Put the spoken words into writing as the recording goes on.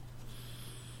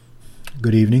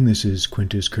Good evening, this is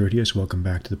Quintus Curtius. Welcome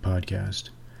back to the podcast.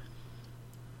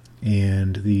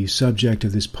 And the subject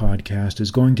of this podcast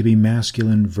is going to be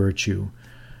masculine virtue,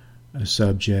 a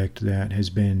subject that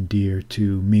has been dear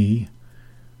to me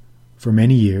for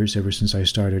many years, ever since I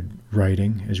started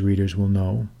writing, as readers will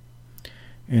know.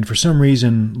 And for some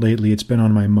reason, lately, it's been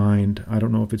on my mind. I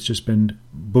don't know if it's just been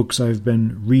books I've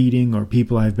been reading or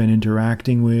people I've been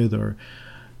interacting with or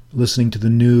listening to the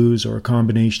news or a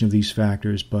combination of these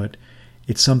factors, but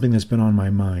it's something that's been on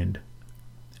my mind.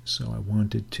 So I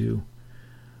wanted to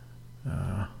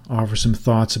offer some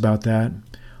thoughts about that.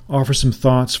 Offer some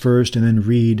thoughts first and then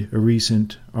read a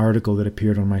recent article that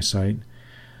appeared on my site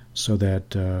so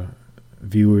that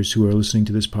viewers who are listening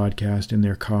to this podcast in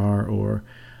their car or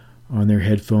on their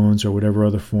headphones or whatever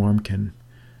other form can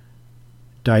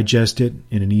digest it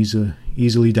in an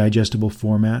easily digestible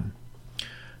format.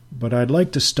 But I'd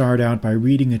like to start out by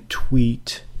reading a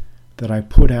tweet that I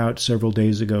put out several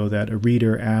days ago that a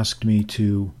reader asked me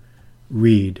to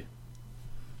read.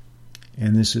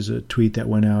 And this is a tweet that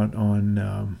went out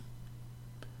on...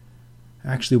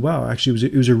 it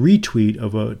was a retweet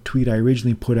of a tweet I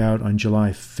originally put out on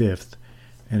July 5th,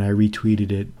 and I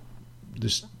retweeted it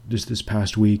this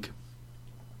past week.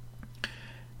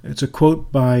 It's a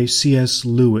quote by C.S.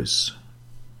 Lewis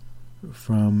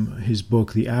from his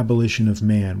book, The Abolition of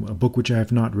Man, a book which I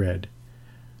have not read.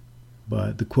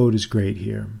 But the quote is great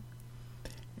here.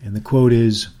 And the quote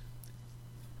is,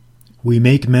 "We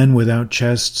make men without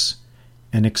chests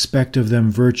and expect of them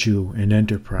virtue and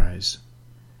enterprise.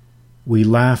 We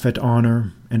laugh at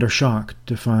honor and are shocked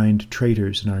to find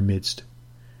traitors in our midst.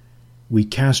 We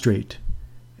castrate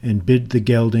and bid the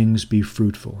geldings be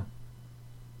fruitful."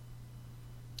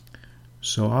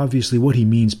 So obviously what he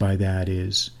means by that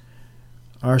is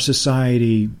our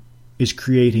society is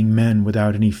creating men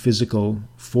without any physical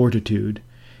fortitude,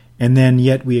 and then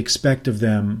yet we expect of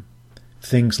them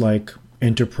things like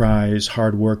enterprise,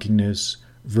 hardworkingness,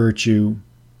 virtue,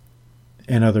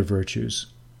 and other virtues.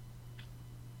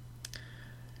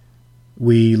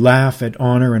 We laugh at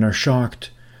honor and are shocked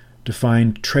to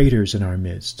find traitors in our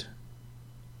midst.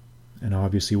 And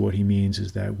obviously what he means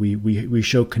is that we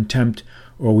show contempt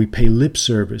or we pay lip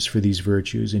service for these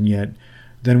virtues, and yet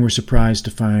then we're surprised to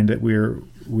find that we're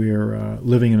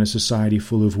living in a society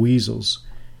full of weasels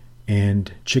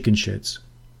and chicken shits.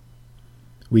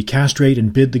 We castrate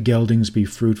and bid the geldings be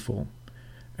fruitful.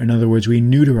 In other words, we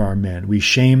neuter our men. We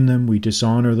shame them, we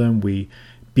dishonor them, we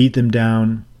beat them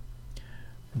down,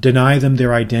 deny them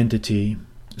their identity,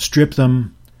 strip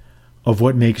them of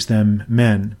what makes them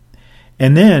men.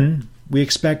 And then we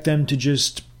expect them to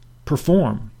just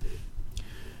perform.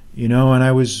 And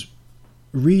I was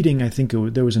reading, I think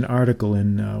there was an article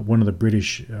in one of the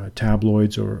British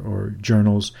tabloids or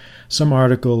journals, some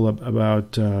article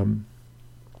about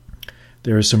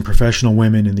there are some professional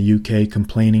women in the UK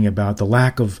complaining about the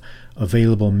lack of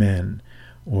available men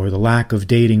or the lack of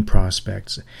dating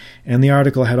prospects. And the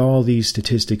article had all these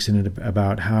statistics in it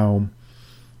about how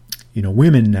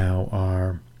women now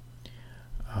are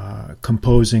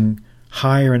composing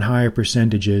higher and higher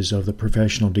percentages of the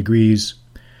professional degrees.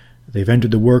 They've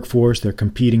entered the workforce, they're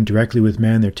competing directly with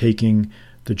men, they're taking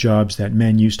the jobs that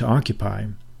men used to occupy.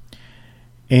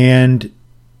 And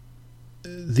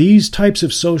these types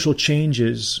of social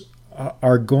changes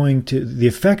the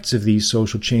effects of these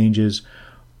social changes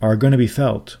are going to be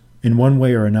felt in one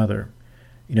way or another.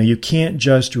 You can't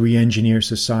just re-engineer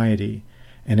society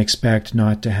and expect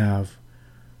not to have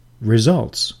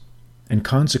results and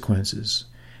consequences.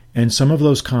 And some of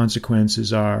those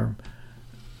consequences are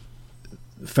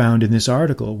found in this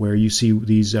article, where you see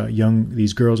these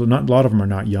girls, not a lot of them are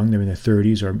not young, they're in their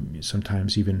 30s or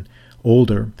sometimes even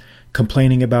older,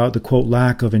 complaining about the, quote,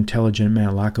 lack of intelligent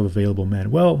men, lack of available men.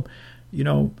 Well,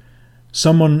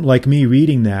 someone like me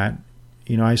reading that,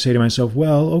 I say to myself,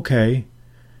 well, okay,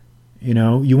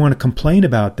 you want to complain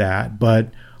about that,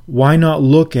 but why not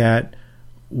look at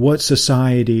what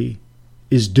society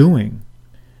is doing?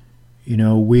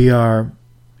 We are,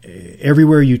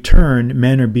 everywhere you turn,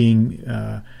 men are being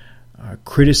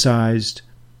criticized,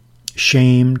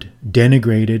 shamed,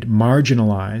 denigrated,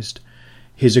 marginalized.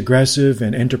 His aggressive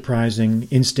and enterprising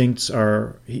instincts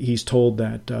are, he's told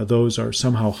that those are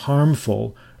somehow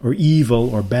harmful or evil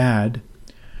or bad.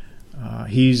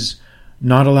 He's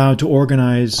not allowed to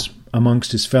organize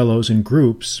amongst his fellows in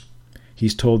groups.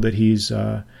 He's told that he's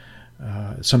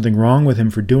something wrong with him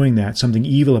for doing that, something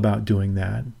evil about doing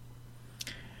that.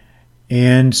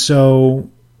 And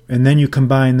then you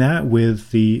combine that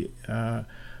with the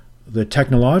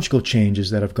technological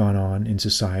changes that have gone on in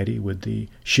society with the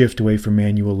shift away from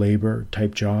manual labor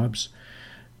type jobs,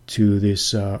 to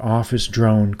this office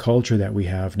drone culture that we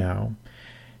have now.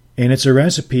 And it's a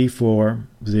recipe for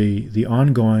the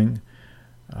ongoing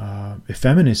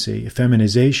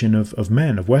effeminization of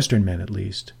men, of Western men at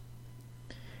least.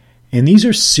 And these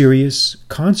are serious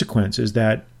consequences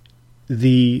that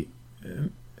the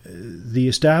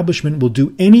establishment will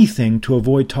do anything to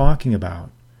avoid talking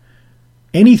about.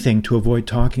 Anything to avoid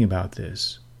talking about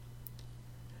this.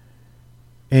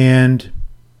 And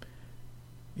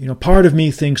part of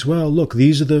me thinks, well, look,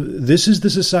 this is the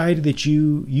society that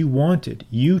you wanted.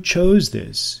 You chose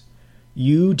this.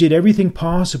 You did everything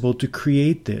possible to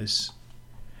create this.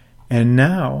 And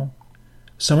now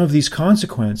some of these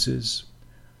consequences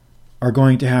are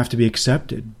going to have to be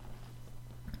accepted.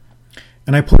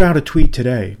 And I put out a tweet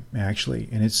today, actually,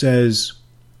 and it says,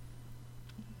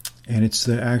 and it's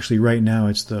actually right now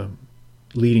it's the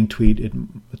leading tweet at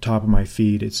the top of my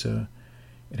feed. It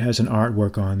has an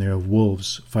artwork on there of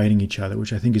wolves fighting each other,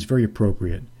 which I think is very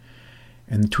appropriate.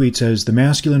 And the tweet says, "The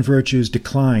masculine virtues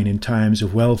decline in times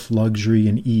of wealth, luxury,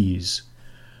 and ease.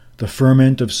 The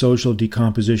ferment of social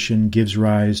decomposition gives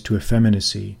rise to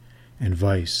effeminacy and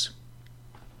vice.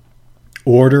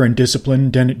 Order and discipline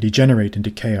degenerate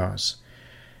into chaos.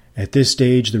 At this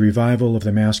stage, the revival of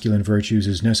the masculine virtues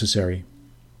is necessary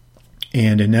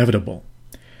and inevitable."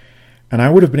 And I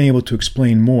would have been able to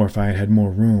explain more if I had had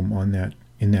more room on that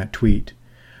in that tweet.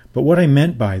 But what I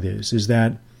meant by this is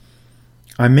that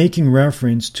I'm making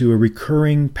reference to a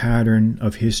recurring pattern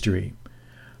of history,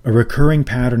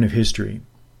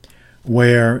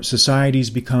 where societies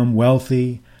become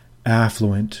wealthy,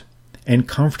 affluent, and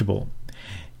comfortable.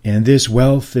 And this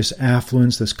wealth, this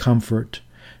affluence, this comfort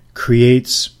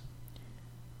creates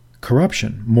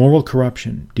corruption, moral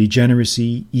corruption,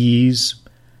 degeneracy, ease,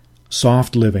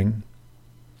 soft living.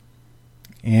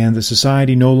 And the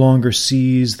society no longer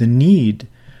sees the need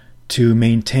to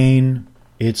maintain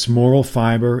its moral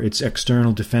fiber, its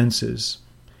external defenses,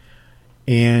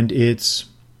 and its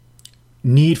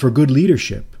need for good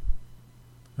leadership.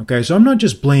 Okay, so I'm not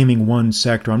just blaming one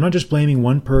sector. I'm not just blaming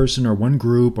one person or one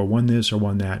group or one this or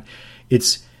one that.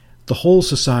 It's the whole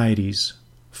society's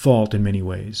fault in many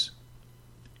ways.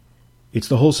 It's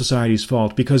the whole society's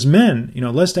fault because men,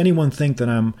 lest anyone think that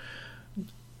I'm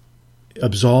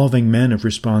absolving men of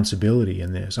responsibility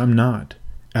in this. I'm not.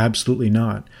 Absolutely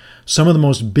not. Some of the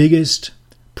most biggest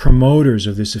promoters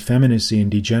of this effeminacy and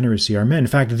degeneracy are men. In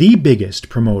fact, the biggest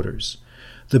promoters,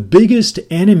 the biggest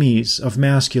enemies of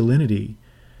masculinity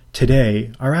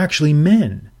today are actually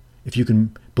men, if you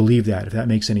can believe that, if that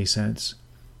makes any sense.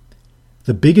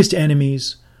 The biggest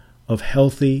enemies of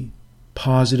healthy,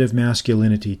 positive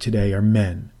masculinity today are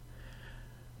men.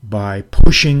 By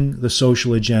pushing the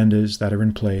social agendas that are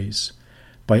in place,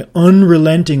 by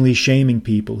unrelentingly shaming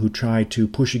people who try to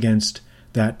push against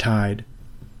that tide,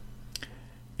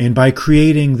 and by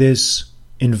creating this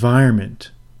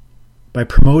environment, by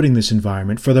promoting this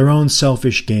environment for their own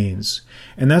selfish gains.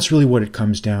 And that's really what it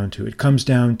comes down to. It comes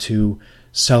down to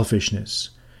selfishness.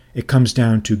 It comes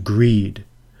down to greed.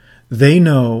 They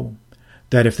know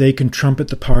that if they can trumpet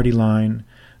the party line,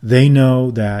 they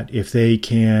know that if they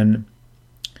can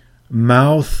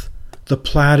mouth the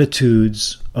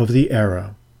platitudes of the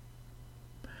era,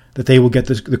 that they will get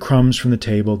the crumbs from the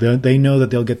table. They know that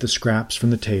they'll get the scraps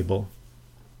from the table.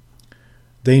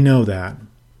 They know that.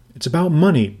 It's about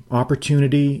money,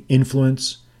 opportunity,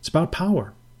 influence. It's about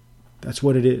power. That's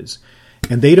what it is.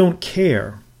 And they don't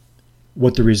care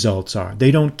what the results are.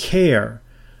 They don't care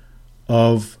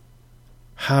of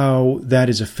how that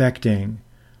is affecting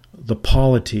the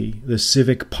polity, the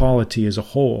civic polity as a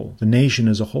whole, the nation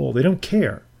as a whole. They don't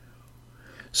care.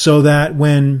 So that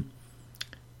when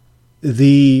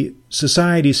the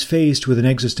society is faced with an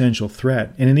existential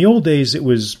threat, and in the old days it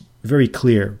was very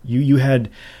clear. You had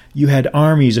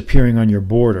armies appearing on your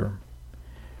border,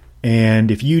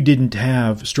 and if you didn't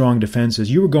have strong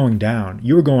defenses, you were going down.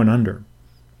 You were going under.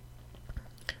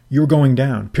 You were going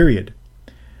down. Period.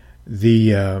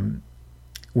 When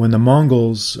the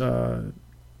Mongols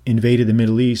invaded the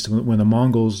Middle East, when the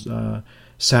Mongols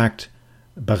sacked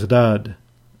Baghdad,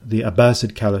 the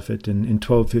Abbasid Caliphate in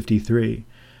 1253,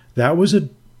 that was a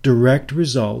direct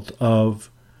result of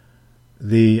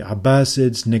the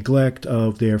Abbasids' neglect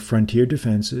of their frontier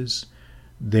defenses,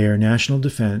 their national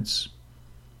defense,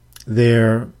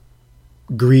 their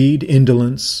greed,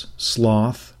 indolence,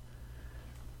 sloth.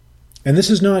 And this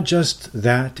is not just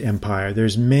that empire.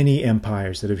 There's many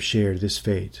empires that have shared this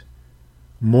fate.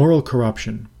 Moral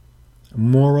corruption.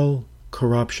 Moral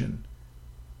corruption.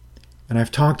 And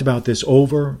I've talked about this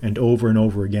over and over and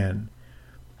over again.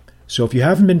 So if you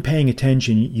haven't been paying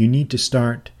attention, you need to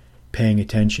start paying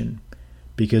attention.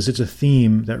 because it's a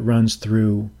theme that runs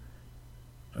through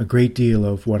a great deal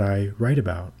of what I write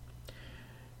about.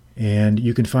 And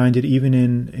you can find it even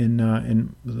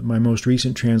in my most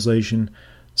recent translation,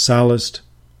 Sallust.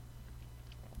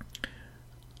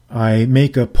 I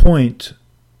make a point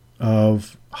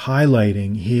of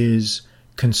highlighting his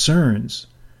concerns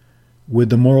with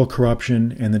the moral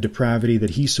corruption and the depravity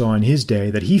that he saw in his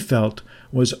day, that he felt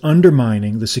was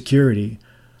undermining the security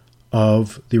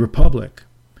of the Republic.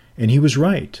 And he was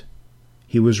right.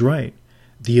 He was right.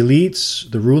 The elites,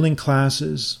 the ruling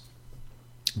classes,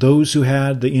 those who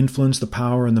had the influence, the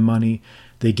power, and the money,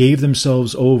 they gave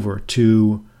themselves over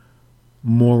to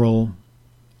moral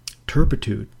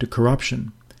turpitude, to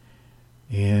corruption,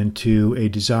 and to a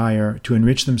desire to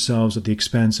enrich themselves at the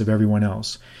expense of everyone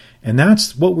else. And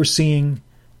that's what we're seeing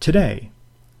today.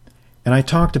 And I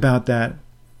talked about that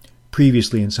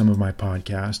previously in some of my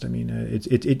podcasts. I mean,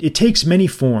 it takes many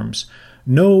forms.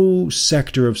 No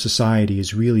sector of society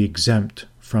is really exempt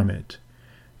from it.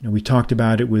 You know, we talked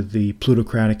about it with the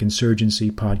Plutocratic Insurgency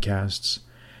podcasts,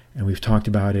 and we've talked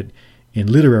about it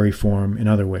in literary form in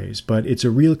other ways. But it's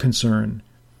a real concern.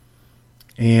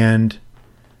 And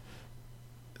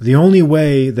the only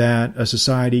way that a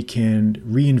society can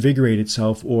reinvigorate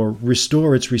itself or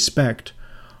restore its respect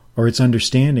or its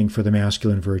understanding for the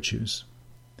masculine virtues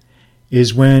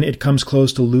is when it comes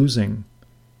close to losing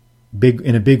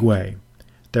in a big way.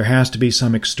 There has to be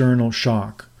some external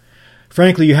shock.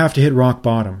 Frankly, you have to hit rock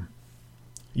bottom.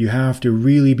 You have to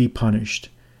really be punished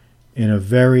in a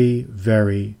very,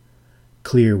 very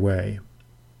clear way.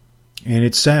 And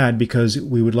it's sad because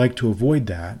we would like to avoid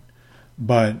that,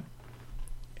 but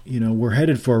you know, we're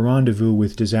headed for a rendezvous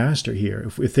with disaster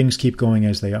here if things keep going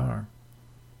as they are.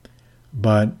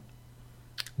 But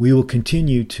we will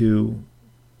continue to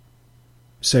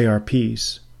say our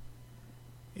piece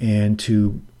and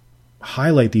to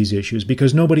highlight these issues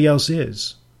because nobody else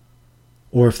is.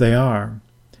 Or if they are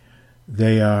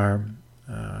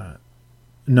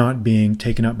not being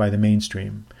taken up by the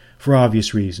mainstream for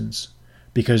obvious reasons,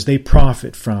 because they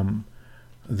profit from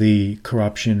the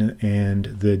corruption and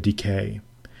the decay.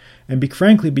 And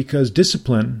frankly, because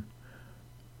discipline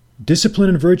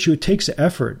and virtue, it takes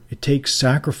effort. It takes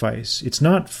sacrifice. It's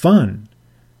not fun.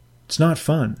 It's not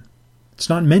fun. It's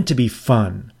not meant to be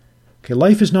fun. Okay,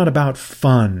 life is not about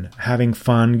fun, having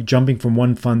fun, jumping from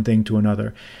one fun thing to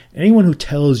another. Anyone who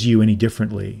tells you any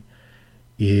differently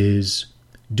is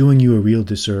doing you a real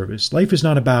disservice. Life is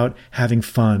not about having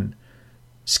fun,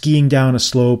 skiing down a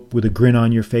slope with a grin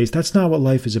on your face. That's not what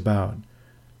life is about.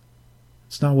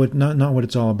 It's not what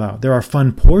it's all about. There are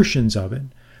fun portions of it.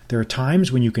 There are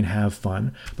times when you can have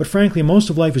fun. But frankly, most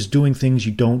of life is doing things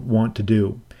you don't want to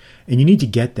do. And you need to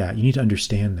get that. You need to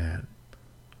understand that.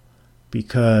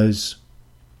 Because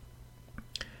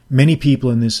many people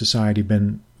in this society have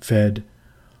been fed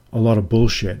a lot of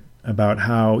bullshit about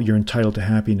how you're entitled to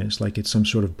happiness, like it's some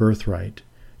sort of birthright.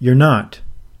 You're not.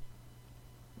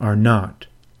 Are not.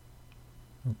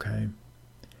 Okay?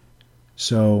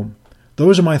 So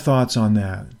those are my thoughts on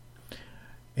that.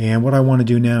 And what I want to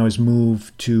do now is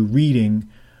move to reading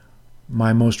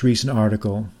my most recent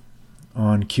article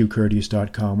on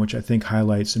qcourteous.com, which I think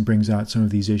highlights and brings out some of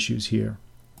these issues here.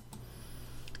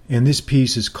 And this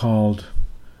piece is called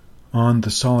On the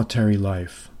Solitary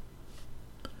Life.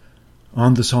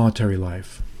 On the Solitary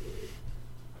Life.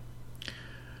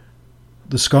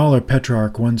 The scholar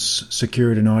Petrarch once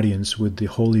secured an audience with the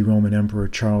Holy Roman Emperor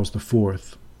Charles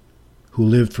IV, who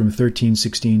lived from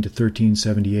 1316 to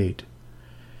 1378.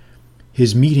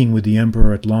 His meeting with the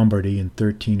emperor at Lombardy in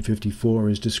 1354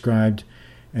 is described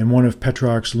in one of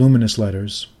Petrarch's luminous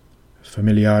letters,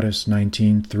 Familiaris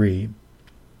 19:3.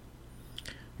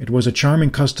 It was a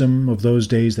charming custom of those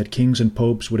days that kings and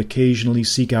popes would occasionally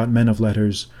seek out men of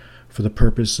letters for the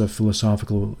purpose of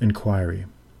philosophical inquiry.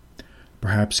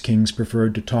 Perhaps kings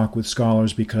preferred to talk with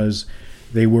scholars because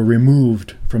they were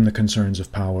removed from the concerns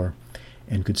of power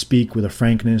and could speak with a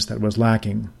frankness that was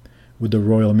lacking with the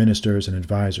royal ministers and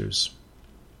advisers.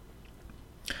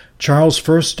 Charles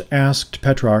first asked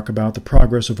Petrarch about the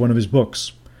progress of one of his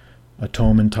books, a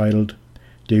tome entitled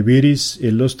De Viris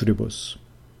Illustribus,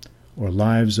 or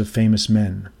Lives of Famous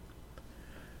Men.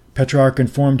 Petrarch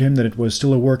informed him that it was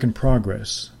still a work in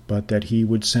progress, but that he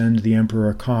would send the emperor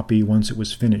a copy once it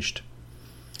was finished.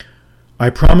 "I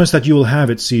promise that you will have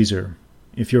it, Caesar,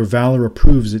 if your valor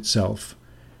approves itself,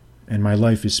 and my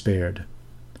life is spared,"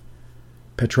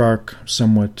 Petrarch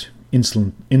somewhat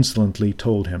insolently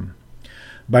told him.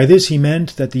 By this he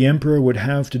meant that the emperor would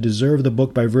have to deserve the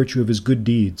book by virtue of his good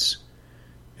deeds,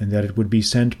 and that it would be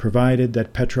sent provided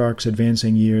that Petrarch's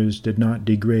advancing years did not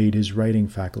degrade his writing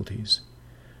faculties.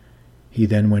 He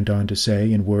then went on to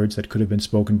say, in words that could have been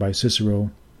spoken by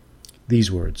Cicero, these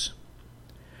words: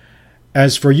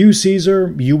 "As for you,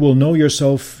 Caesar, you will know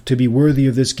yourself to be worthy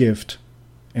of this gift,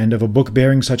 and of a book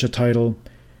bearing such a title,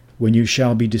 when you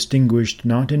shall be distinguished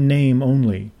not in name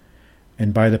only,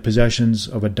 and by the possessions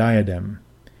of a diadem,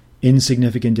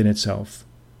 insignificant in itself,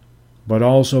 but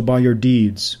also by your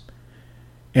deeds,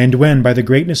 and when, by the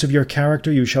greatness of your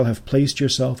character, you shall have placed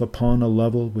yourself upon a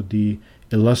level with the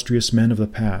illustrious men of the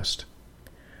past.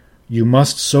 You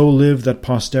must so live that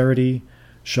posterity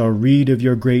shall read of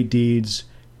your great deeds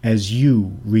as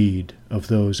you read of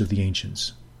those of the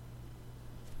ancients."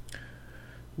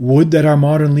 Would that our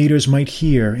modern leaders might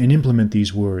hear and implement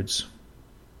these words,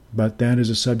 but that is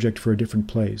a subject for a different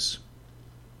place.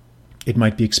 It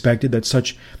might be expected that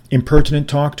such impertinent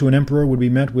talk to an emperor would be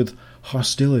met with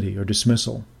hostility or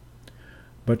dismissal,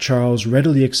 but Charles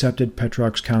readily accepted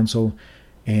Petrarch's counsel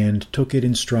and took it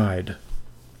in stride.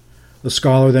 The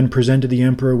scholar then presented the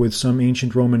emperor with some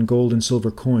ancient Roman gold and silver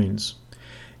coins.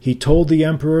 He told the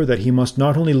emperor that he must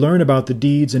not only learn about the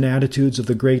deeds and attitudes of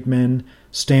the great men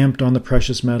stamped on the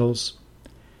precious metals,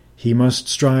 he must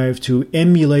strive to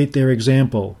emulate their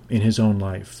example in his own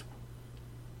life.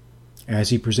 As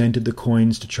he presented the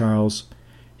coins to Charles,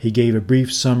 he gave a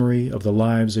brief summary of the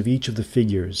lives of each of the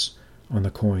figures on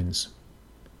the coins.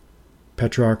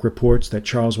 Petrarch reports that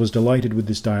Charles was delighted with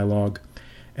this dialogue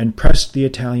and pressed the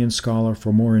Italian scholar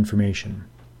for more information.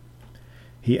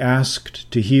 He asked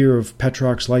to hear of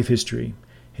Petrarch's life history,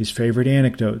 his favorite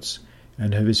anecdotes,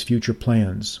 and of his future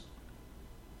plans.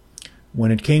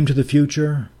 When it came to the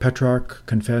future, Petrarch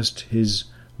confessed his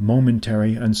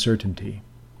momentary uncertainty.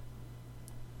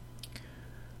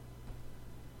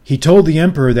 He told the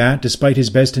emperor that, despite his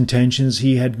best intentions,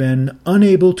 he had been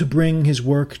unable to bring his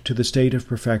work to the state of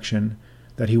perfection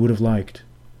that he would have liked.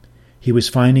 He was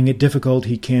finding it difficult,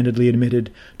 he candidly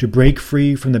admitted, to break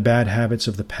free from the bad habits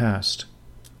of the past.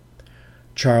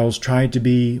 Charles tried to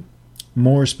be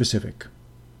more specific.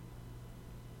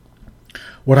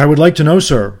 "What I would like to know,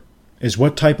 sir, is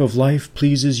what type of life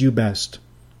pleases you best?"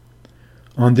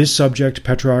 On this subject,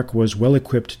 Petrarch was well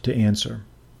equipped to answer.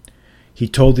 He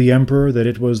told the emperor that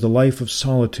it was the life of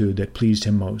solitude that pleased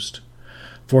him most.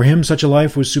 For him, such a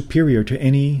life was superior to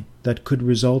any that could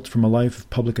result from a life of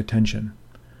public attention.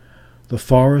 The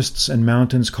forests and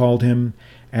mountains called him,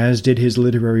 as did his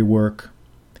literary work,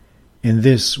 and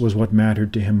this was what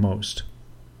mattered to him most.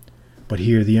 But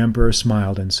here the emperor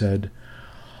smiled and said,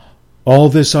 "All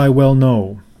this I well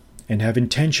know, and have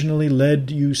intentionally led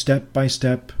you step by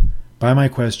step, by my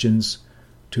questions,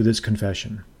 to this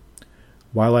confession.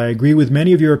 While I agree with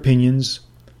many of your opinions,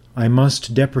 I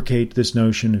must deprecate this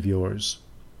notion of yours."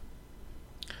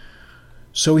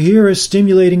 So here a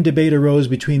stimulating debate arose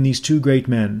between these two great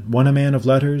men, one a man of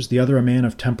letters, the other a man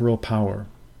of temporal power.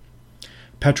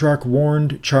 Petrarch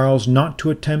warned Charles not to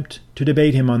attempt to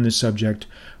debate him on this subject,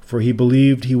 for he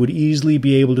believed he would easily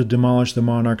be able to demolish the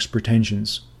monarch's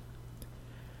pretensions.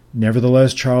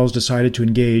 Nevertheless, Charles decided to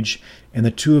engage, and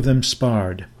the two of them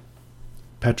sparred.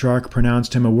 Petrarch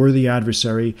pronounced him a worthy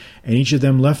adversary, and each of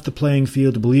them left the playing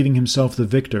field believing himself the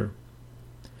victor.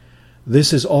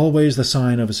 This is always the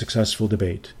sign of a successful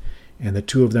debate, and the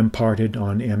two of them parted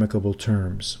on amicable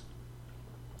terms.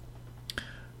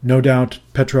 No doubt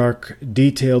Petrarch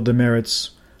detailed the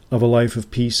merits of a life of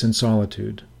peace and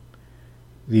solitude.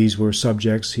 These were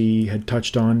subjects he had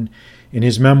touched on in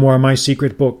his memoir, My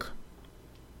Secret Book.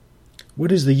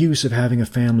 What is the use of having a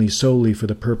family solely for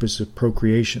the purpose of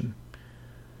procreation?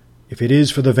 If it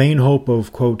is for the vain hope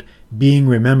of, quote, being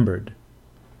remembered,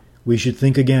 we should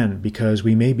think again, because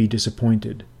we may be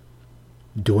disappointed.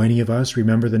 Do any of us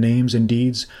remember the names and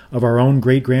deeds of our own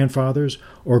great-grandfathers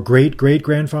or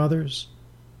great-great-grandfathers?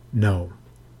 No.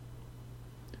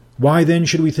 Why then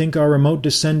should we think our remote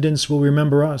descendants will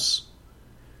remember us?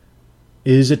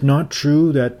 Is it not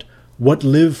true that what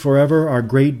live forever are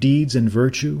great deeds and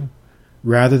virtue,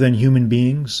 rather than human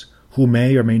beings who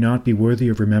may or may not be worthy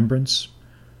of remembrance?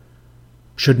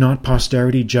 Should not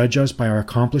posterity judge us by our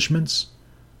accomplishments?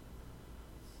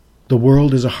 The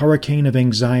world is a hurricane of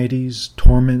anxieties,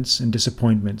 torments, and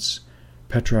disappointments,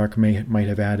 Petrarch might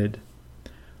have added.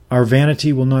 Our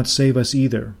vanity will not save us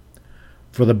either,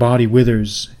 for the body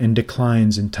withers and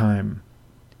declines in time.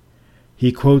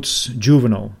 He quotes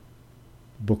Juvenal,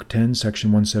 Book 10,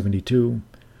 Section 172,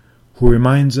 who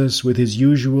reminds us with his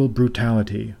usual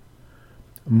brutality,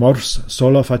 Mors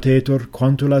sola fatetur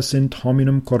quantula sint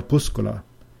hominum corpuscula,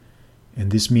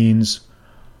 and this means,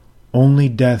 only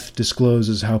death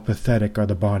discloses how pathetic are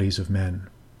the bodies of men.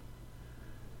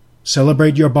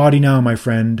 Celebrate your body now, my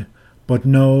friend, but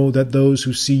know that those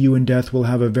who see you in death will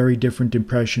have a very different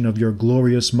impression of your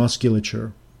glorious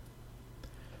musculature.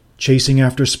 Chasing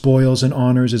after spoils and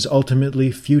honors is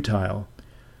ultimately futile.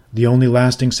 The only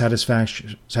lasting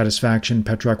satisfaction,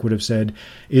 Petrarch would have said,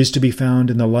 is to be found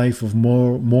in the life of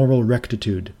moral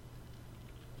rectitude.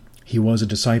 He was a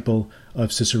disciple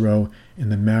of Cicero in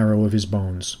the marrow of his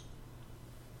bones.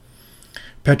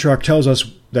 Petrarch tells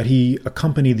us that he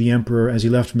accompanied the emperor as he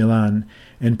left Milan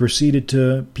and proceeded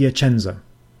to Piacenza.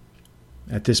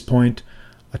 At this point,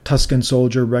 a Tuscan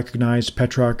soldier recognized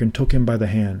Petrarch and took him by the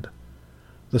hand.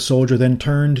 The soldier then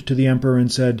turned to the emperor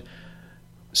and said,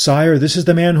 "Sire, this is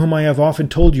the man whom I have often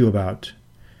told you about.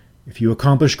 If you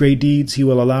accomplish great deeds, he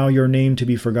will allow your name to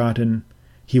be forgotten.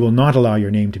 He will not allow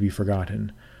your name to be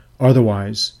forgotten.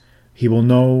 Otherwise, he will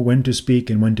know when to speak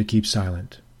and when to keep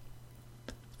silent."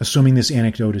 Assuming this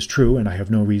anecdote is true, and I have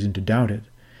no reason to doubt it,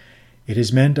 it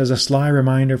is meant as a sly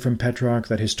reminder from Petrarch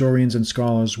that historians and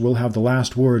scholars will have the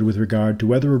last word with regard to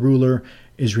whether a ruler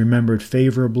is remembered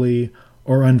favorably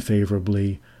or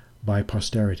unfavorably by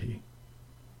posterity.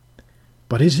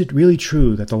 But is it really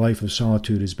true that the life of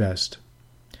solitude is best?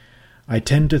 I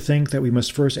tend to think that we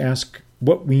must first ask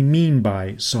what we mean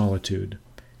by solitude.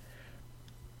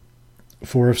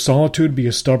 For if solitude be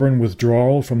a stubborn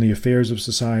withdrawal from the affairs of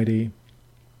society,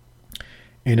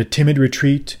 and a timid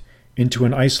retreat into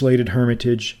an isolated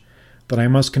hermitage, then I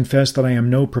must confess that I am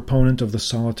no proponent of the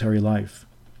solitary life.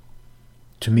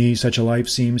 To me, such a life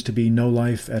seems to be no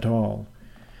life at all.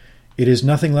 It is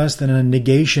nothing less than a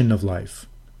negation of life.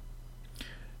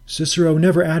 Cicero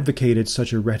never advocated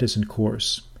such a reticent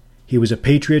course. He was a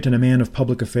patriot and a man of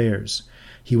public affairs.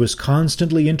 He was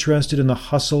constantly interested in the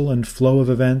hustle and flow of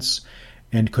events,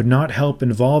 and could not help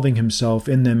involving himself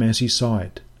in them as he saw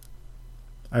it.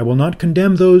 I will not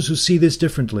condemn those who see this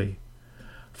differently,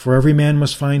 for every man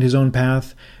must find his own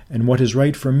path, and what is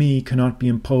right for me cannot be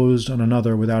imposed on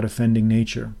another without offending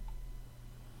nature.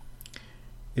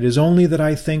 It is only that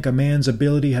I think a man's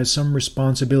ability has some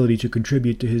responsibility to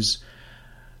contribute to his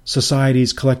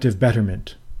society's collective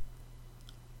betterment.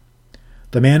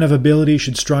 The man of ability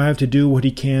should strive to do what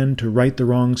he can to right the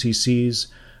wrongs he sees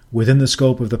within the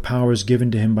scope of the powers given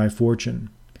to him by fortune.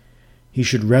 He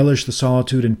should relish the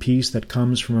solitude and peace that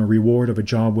comes from a reward of a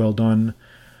job well done,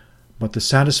 but the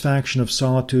satisfaction of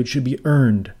solitude should be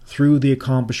earned through the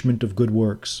accomplishment of good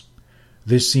works.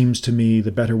 This seems to me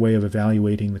the better way of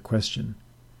evaluating the question.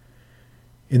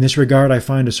 In this regard, I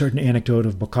find a certain anecdote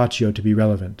of Boccaccio to be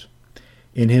relevant.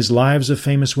 In his Lives of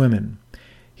Famous Women,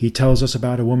 he tells us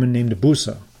about a woman named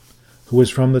Bussa, who was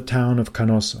from the town of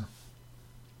Canossa.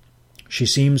 She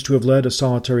seems to have led a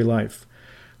solitary life.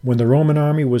 When the Roman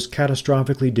army was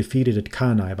catastrophically defeated at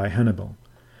Cannae by Hannibal,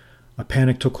 a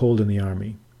panic took hold in the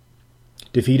army.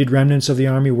 Defeated remnants of the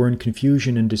army were in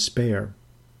confusion and despair.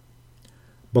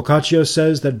 Boccaccio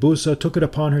says that Bussa took it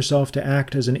upon herself to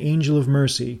act as an angel of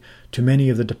mercy to many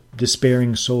of the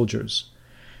despairing soldiers.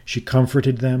 She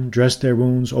comforted them, dressed their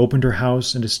wounds, opened her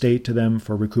house and estate to them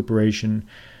for recuperation,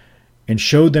 and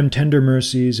showed them tender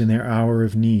mercies in their hour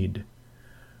of need.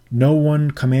 No one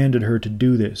commanded her to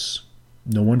do this.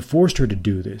 No one forced her to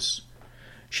do this.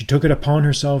 She took it upon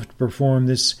herself to perform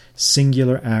this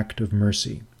singular act of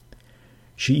mercy.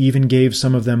 She even gave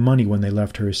some of them money when they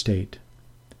left her estate.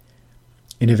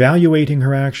 In evaluating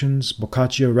her actions,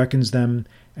 Boccaccio reckons them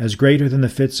as greater than the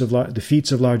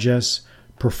feats of largesse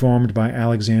performed by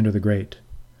Alexander the Great.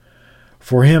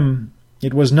 For him,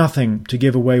 it was nothing to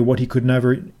give away what he could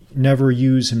never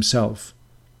use himself.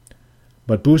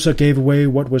 But Bussa gave away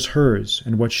what was hers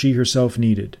and what she herself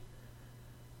needed.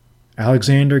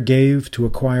 Alexander gave to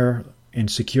acquire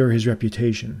and secure his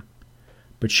reputation,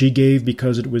 but she gave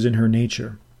because it was in her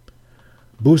nature.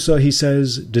 Bussa, he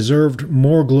says, deserved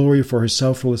more glory for her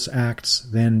selfless acts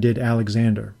than did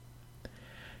Alexander.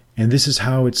 And this is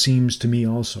how it seems to me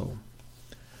also.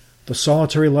 The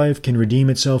solitary life can redeem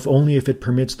itself only if it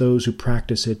permits those who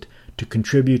practice it to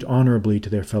contribute honorably to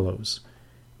their fellows.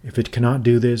 If it cannot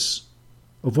do this,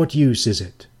 of what use is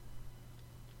it?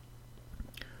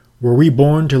 Were we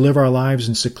born to live our lives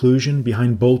in seclusion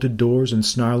behind bolted doors and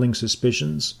snarling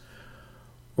suspicions?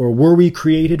 Or were we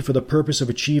created for the purpose of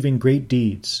achieving great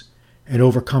deeds and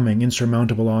overcoming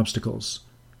insurmountable obstacles?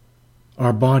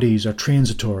 Our bodies are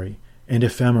transitory and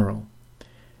ephemeral,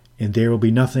 and there will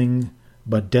be nothing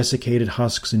but desiccated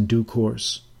husks in due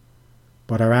course.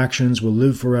 But our actions will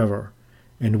live forever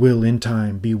and will in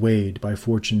time be weighed by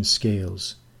fortune's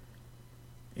scales.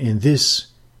 And this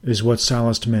is what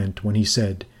Sallust meant when he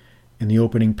said, in the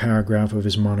opening paragraph of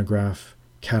his monograph,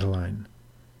 Catiline,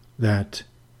 that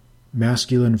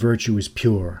masculine virtue is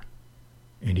pure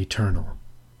and eternal.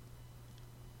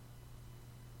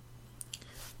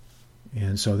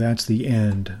 And so that's the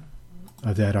end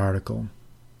of that article.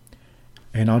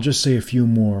 And I'll just say a few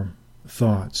more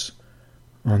thoughts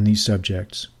on these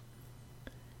subjects.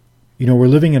 You know, we're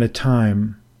living at a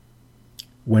time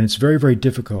when it's very, very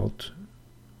difficult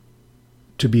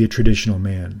to be a traditional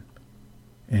man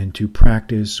and to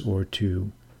practice or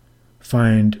to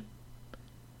find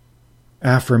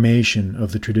affirmation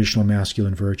of the traditional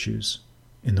masculine virtues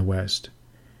in the West.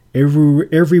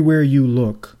 Everywhere you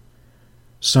look,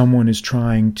 someone is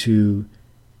trying to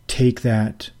take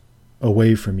that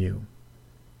away from you,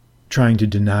 trying to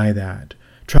deny that,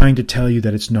 trying to tell you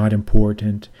that it's not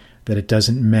important, that it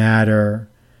doesn't matter,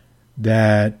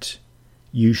 that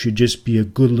you should just be a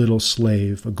good little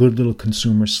slave, a good little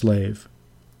consumer slave,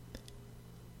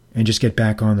 and just get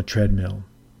back on the treadmill.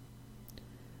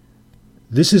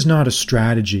 This is not a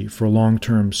strategy for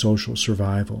long-term social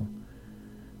survival,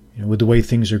 with the way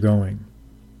things are going.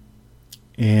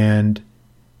 And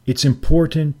it's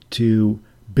important to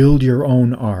build your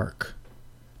own ark,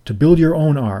 to build your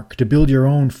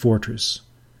own fortress,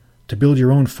 to build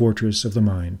your own fortress of the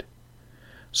mind,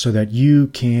 so that you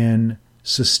can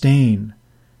sustain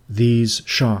these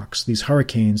shocks, these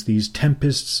hurricanes, these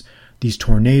tempests, these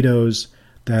tornadoes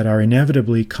that are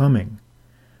inevitably coming.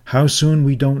 How soon,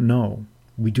 we don't know.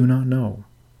 We do not know.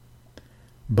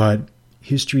 But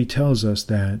history tells us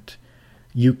that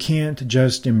you can't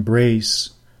just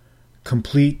embrace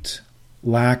complete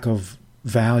lack of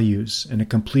values and a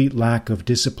complete lack of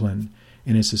discipline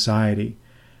in a society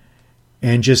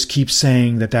and just keep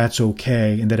saying that that's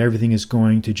okay and that everything is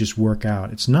going to just work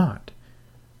out. It's not.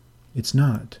 It's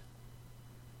not.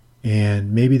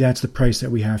 And maybe that's the price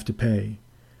that we have to pay.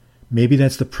 Maybe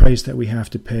that's the price that we have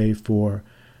to pay for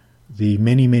the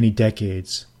many, many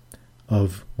decades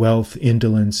of wealth,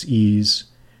 indolence, ease,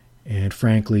 and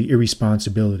frankly,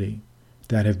 irresponsibility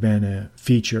that have been a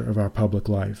feature of our public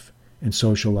life and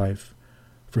social life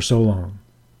for so long.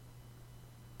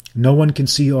 No one can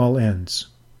see all ends,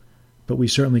 but we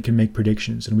certainly can make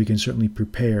predictions, and we can certainly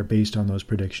prepare based on those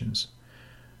predictions.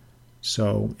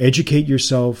 So educate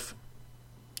yourself,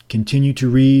 continue to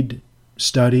read,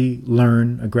 study,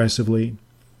 learn aggressively.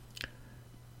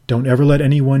 Don't ever let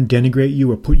anyone denigrate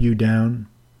you or put you down.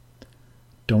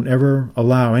 Don't ever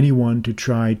allow anyone to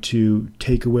try to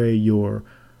take away your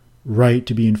right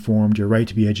to be informed, your right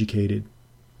to be educated,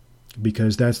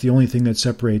 because that's the only thing that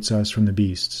separates us from the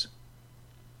beasts.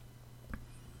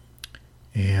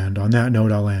 And on that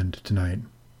note, I'll end tonight.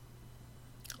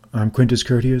 I'm Quintus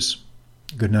Curtius.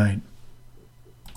 Good night.